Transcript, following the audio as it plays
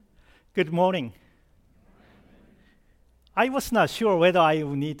Good morning. I was not sure whether I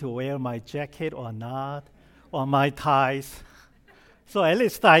would need to wear my jacket or not, or my ties. So at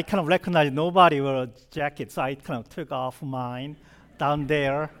least I kind of recognized nobody wore a jacket, so I kind of took off mine down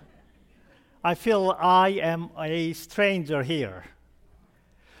there. I feel I am a stranger here.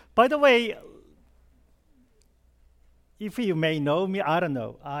 By the way, if you may know me, I don't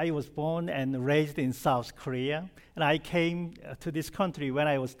know. I was born and raised in South Korea, and I came to this country when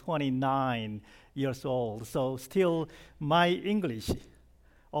I was 29 years old. So still my English,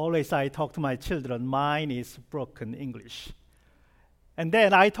 always I talk to my children, mine is broken English. And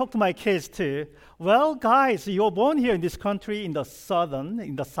then I talk to my kids too. Well, guys, you're born here in this country in the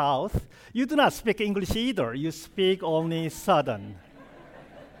south. You do not speak English either. You speak only southern.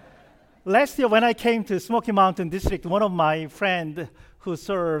 Last year, when I came to Smoky Mountain District, one of my friends who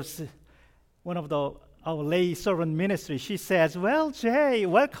serves one of our lay servant ministry, she says, "Well, Jay,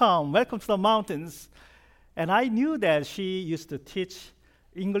 welcome to the mountains." And I knew that she used to teach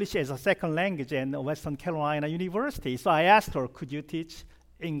English as a second language in Western Carolina University. So I asked her, "Could you teach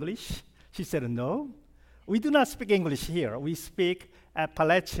English?" She said, "No, we do not speak English here. We speak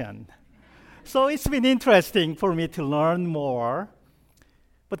Appalachian." So it's been interesting for me to learn more.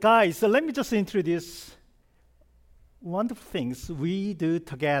 But guys, so let me just introduce wonderful things we do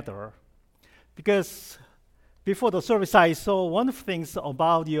together. Because before the service, I saw wonderful things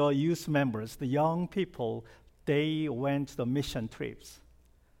about your youth members, the young people. They went to the mission trips.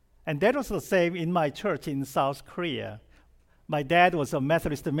 And that was the same in my church in South Korea. My dad was a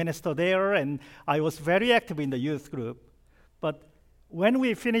Methodist minister there, and I was very active in the youth group. But when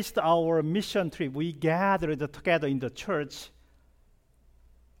we finished our mission trip, we gathered together in the church.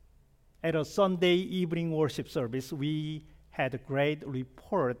 At a Sunday evening worship service, we had a great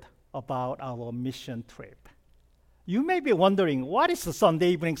report about our mission trip. You may be wondering, what is the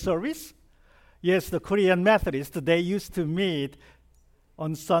Sunday evening service? Yes, the Korean Methodists, they used to meet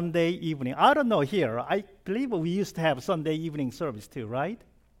on Sunday evening. I don't know here. I believe we used to have Sunday evening service too, right?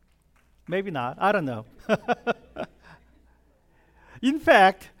 Maybe not. I don't know. In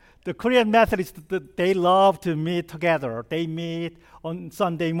fact, the Korean Methodists, they love to meet together. They meet on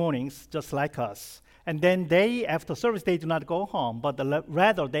Sunday mornings, just like us. And then after service, they do not go home, but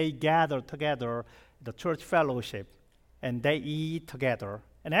rather they gather together, the church fellowship, and they eat together.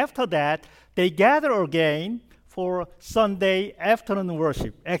 And after that, they gather again for Sunday afternoon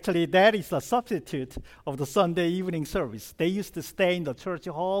worship. Actually, that is a substitute of the Sunday evening service. They used to stay in the church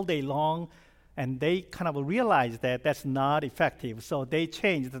all day long, and they kind of realized that that's not effective. So they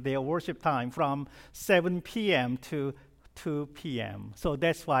changed their worship time from 7 p.m. to 2 p.m. So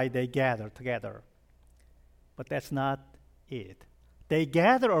that's why they gather together. But that's not it. They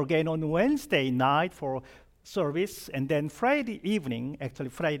gather again on Wednesday night for service, and then Friday evening, actually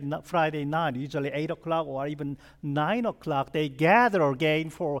Friday night, usually 8 o'clock or even 9 o'clock, they gather again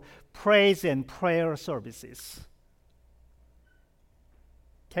for praise and prayer services.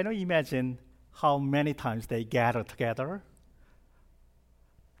 Can you imagine how many times they gather together?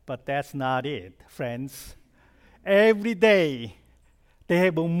 But that's not it, friends. Every day, they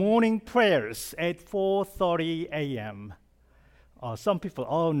have morning prayers at 4:30 a.m. Some people,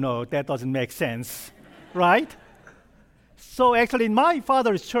 oh no, that doesn't make sense, right? So actually, in my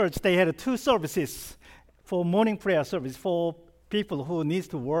father's church, they had two services for morning prayer service for people who needs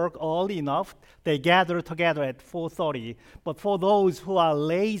to work early enough. They gather together at 4:30. But for those who are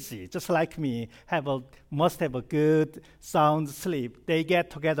lazy, just like me, must have a good sound sleep, they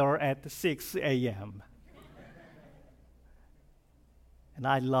get together at 6 a.m. And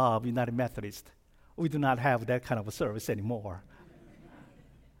I love United Methodist. We do not have that kind of a service anymore.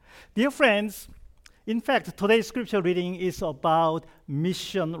 Dear friends, in fact, today's scripture reading is about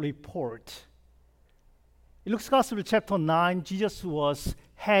mission report. In Luke's Gospel, chapter 9, Jesus was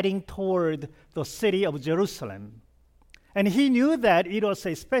heading toward the city of Jerusalem. And he knew that it was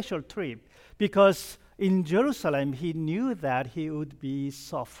a special trip because in Jerusalem, he knew that he would be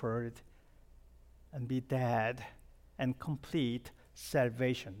suffered and be dead and complete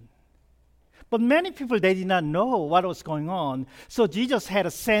salvation. But many people, they did not know what was going on. So Jesus had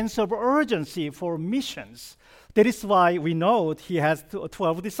a sense of urgency for missions. That is why we know he has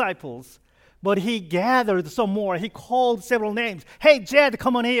 12 disciples. But he gathered some more. He called several names. Hey, Jed,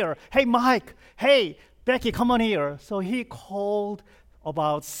 come on here. Hey, Mike. Hey, Becky, come on here. So he called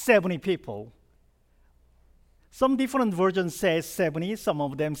about 70 people. Some different versions say 70. Some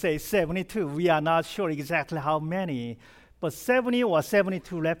of them say 72. We are not sure exactly how many. But 70 or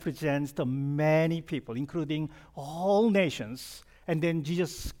 72 represents the many people, including all nations. And then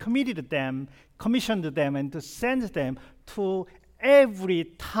Jesus commissioned them, and to send them to every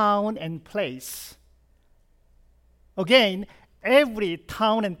town and place. Again, every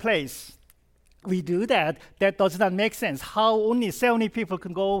town and place. We do that. That does not make sense. How only 70 people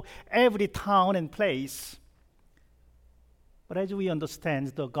can go every town and place? But as we understand,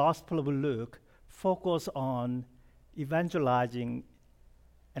 the Gospel of Luke focus on evangelizing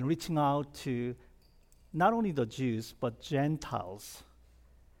and reaching out to not only the Jews, but Gentiles.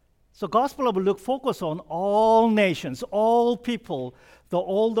 So Gospel of Luke focus on all nations, all people, the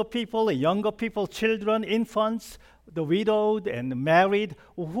older people, the younger people, children, infants, the widowed and married,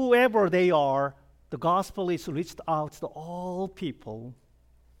 whoever they are, the gospel is reached out to all people.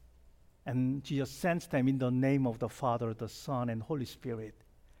 And Jesus sends them in the name of the Father, the Son, and Holy Spirit.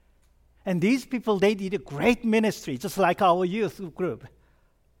 And these people, they did a great ministry, just like our youth group.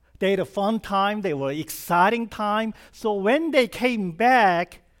 They had a fun time, they were exciting time. So when they came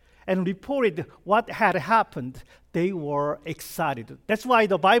back and reported what had happened, they were excited. That's why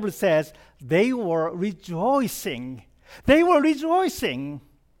the Bible says they were rejoicing. They were rejoicing.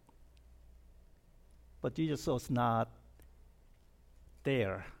 But Jesus was not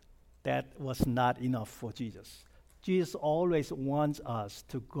there. That was not enough for Jesus. Jesus always wants us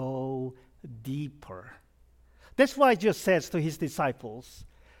to go deeper. That's why Jesus says to his disciples,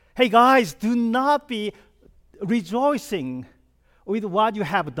 hey guys, do not be rejoicing with what you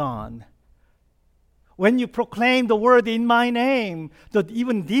have done. When you proclaim the word in my name, that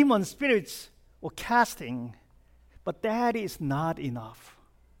even demon spirits were casting. But that is not enough.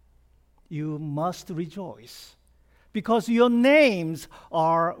 You must rejoice because your names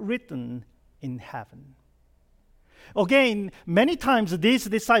are written in heaven. Again, many times these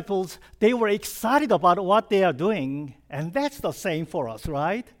disciples, they were excited about what they are doing, and that's the same for us,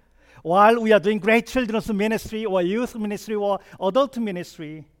 right? While we are doing great children's ministry or youth ministry or adult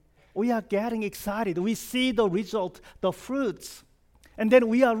ministry, we are getting excited. We see the result, the fruits, and then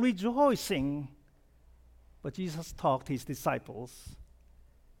we are rejoicing. But Jesus taught his disciples,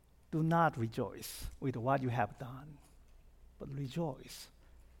 do not rejoice with what you have done, but rejoice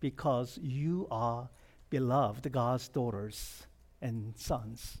because you are beloved God's daughters and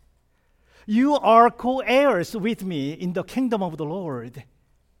sons. You are co-heirs with me in the kingdom of the Lord.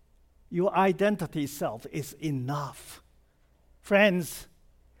 Your identity itself is enough. Friends,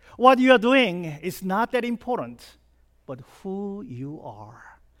 what you are doing is not that important, but who you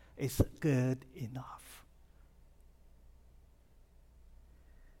are is good enough.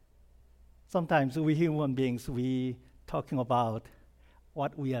 Sometimes we human beings, we talking about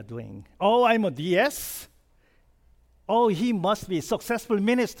what we are doing. Oh, I'm a DS. Oh, he must be a successful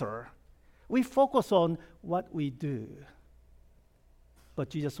minister. We focus on what we do. But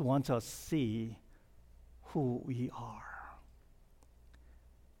Jesus wants us to see who we are.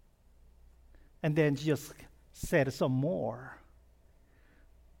 And then Jesus said some more.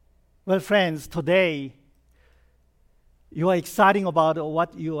 Well, friends, today, you are excited about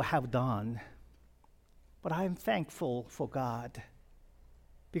what you have done. But I am thankful for God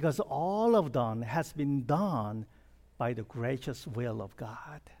because all of them has been done by the gracious will of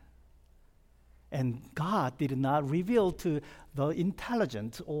God. And God did not reveal to the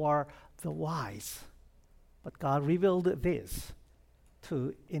intelligent or the wise, but God revealed this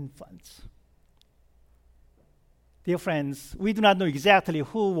to infants. Dear friends, we do not know exactly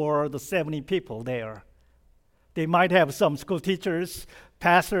who were the 70 people there. They might have some school teachers,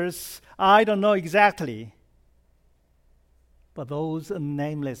 pastors, I don't know exactly. But those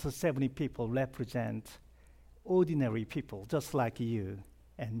nameless 70 people represent ordinary people, just like you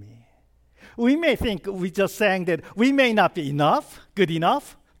and me. We may think we just saying that we may not be enough, good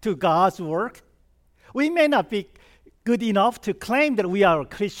enough to God's work. We may not be good enough to claim that we are a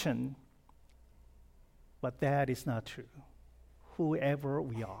Christian. But that is not true. Whoever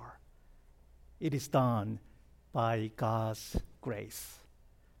we are, it is done by God's grace.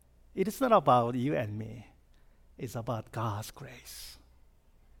 It is not about you and me. It's about God's grace.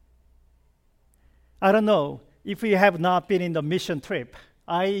 I don't know if you have not been in the mission trip.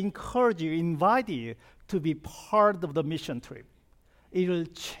 I encourage you, invite you to be part of the mission trip. It will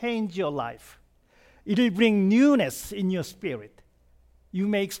change your life. It will bring newness in your spirit. You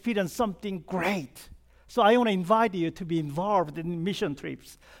may experience something great. So I want to invite you to be involved in mission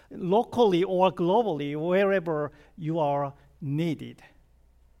trips, locally or globally, wherever you are needed.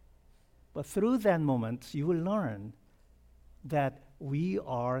 But through that moment, you will learn that we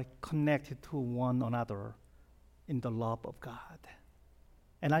are connected to one another in the love of God.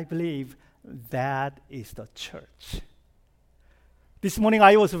 And I believe that is the church. This morning,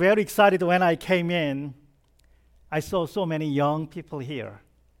 I was very excited when I came in. I saw so many young people here.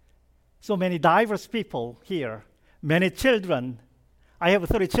 So many diverse people here, many children, I have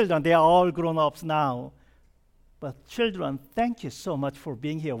 3 children. They are all grown-ups now. But children, thank you so much for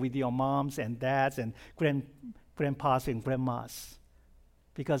being here with your moms and dads and grandpas and grandmas.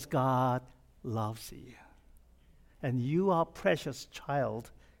 Because God loves you. And you are a precious child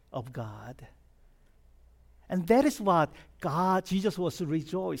of God. And that is what Jesus was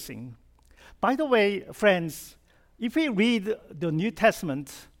rejoicing. By the way, friends, if we read the New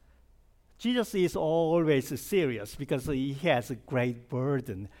Testament, Jesus is always serious because he has a great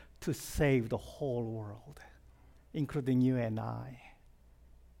burden to save the whole world, including you and I.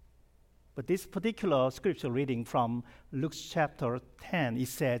 But this particular scripture reading from Luke chapter 10, it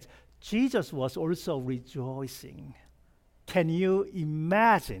says, Jesus was also rejoicing. Can you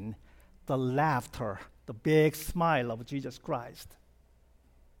imagine the laughter, the big smile of Jesus Christ?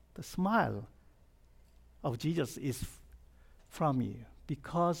 The smile of Jesus is from you.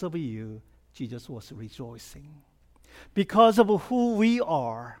 Because of you, Jesus was rejoicing. Because of who we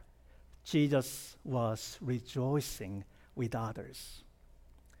are, Jesus was rejoicing with others.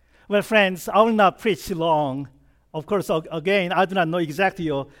 Well, friends, I will not preach long. Of course, again, I do not know exactly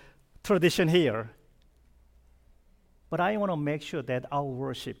your tradition here. But I want to make sure that our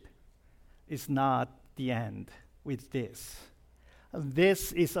worship is not the end with this.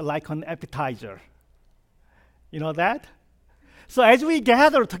 This is like an appetizer. You know that? So as we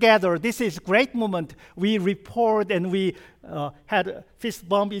gather together, this is a great moment. We report and we had fist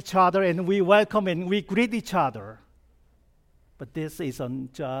bump each other and we welcome and we greet each other. But this is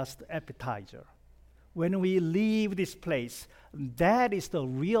just appetizer. When we leave this place, that is the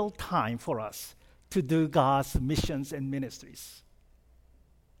real time for us to do God's missions and ministries.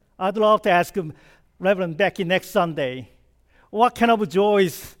 I'd love to ask Reverend Becky next Sunday, what kind of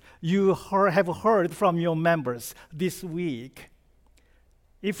joys you have heard from your members this week?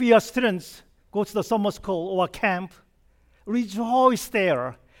 If your students go to the summer school or camp, rejoice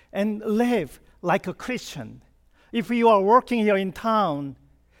there and live like a Christian. If you are working here in town,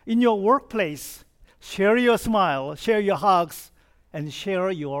 in your workplace, share your smile, share your hugs, and share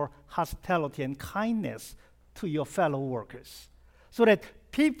your hospitality and kindness to your fellow workers so that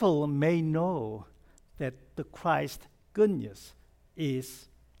people may know that the Christ good news is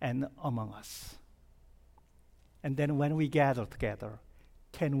and among us. And then when we gather together,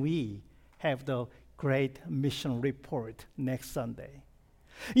 can we have the great mission report next Sunday?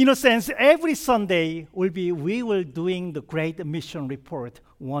 In a sense, every Sunday we will doing the great mission report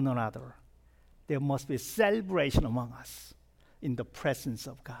one another. There must be celebration among us in the presence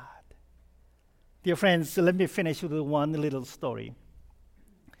of God. Dear friends, let me finish with one little story.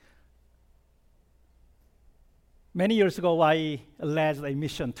 Many years ago, I led a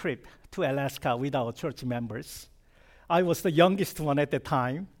mission trip to Alaska with our church members. I was the youngest one at the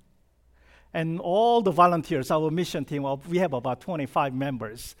time. And all the volunteers, our mission team, we have about 25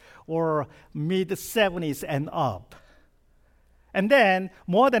 members, were mid-70s and up. And then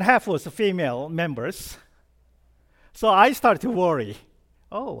more than half was female members. So I started to worry,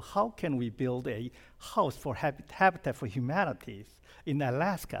 how can we build a house for Habitat for Humanity in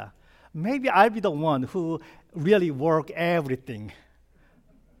Alaska? Maybe I'll be the one who really work everything.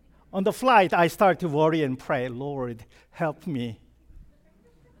 On the flight, I started to worry and pray, Lord, help me,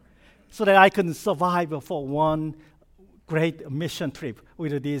 so that I can survive for one great mission trip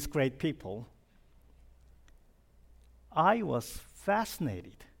with these great people. I was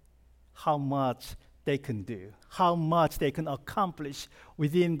fascinated how much they can do, how much they can accomplish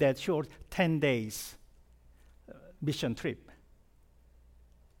within that short 10 days mission trip.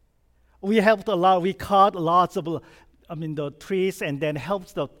 We cut lots of the trees and then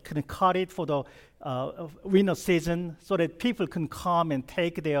can cut it for the winter season so that people can come and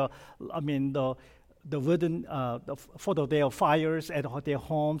take their, the wooden, for their fires at their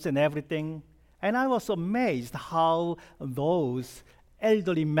homes and everything. And I was amazed how those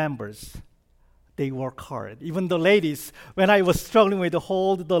elderly members, they work hard. Even the ladies, when I was struggling with to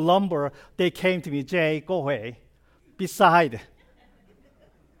hold the lumber, they came to me, Jay, go away, beside.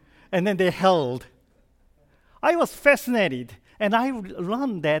 And then they held. I was fascinated, and I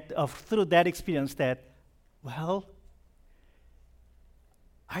learned that through that experience that, I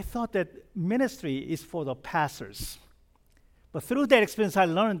thought that ministry is for the pastors. But through that experience, I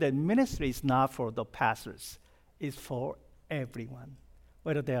learned that ministry is not for the pastors. It's for everyone,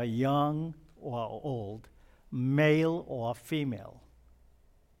 whether they are young or old, male or female.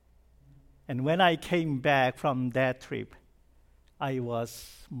 And when I came back from that trip, I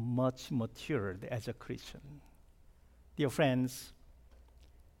was much matured as a Christian. Dear friends,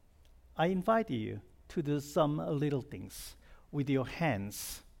 I invite you to do some little things with your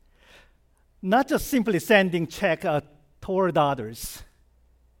hands. Not just simply sending check toward others,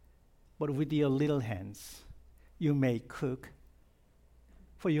 but with your little hands, you may cook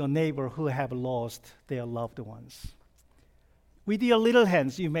for your neighbor who have lost their loved ones. With your little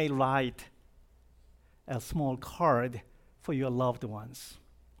hands, you may write a small card for your loved ones.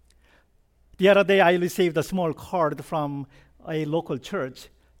 The other day, I received a small card from a local church.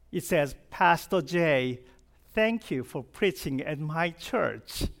 It says, Pastor Jay, thank you for preaching at my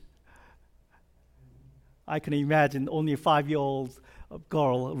church. I can imagine only a 5-year-old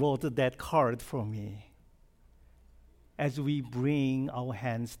girl wrote that card for me. As we bring our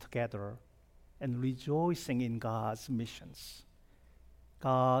hands together and rejoicing in God's missions,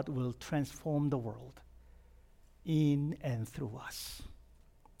 God will transform the world in and through us.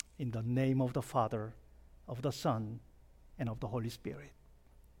 In the name of the Father, of the Son, and of the Holy Spirit.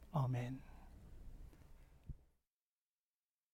 Amen.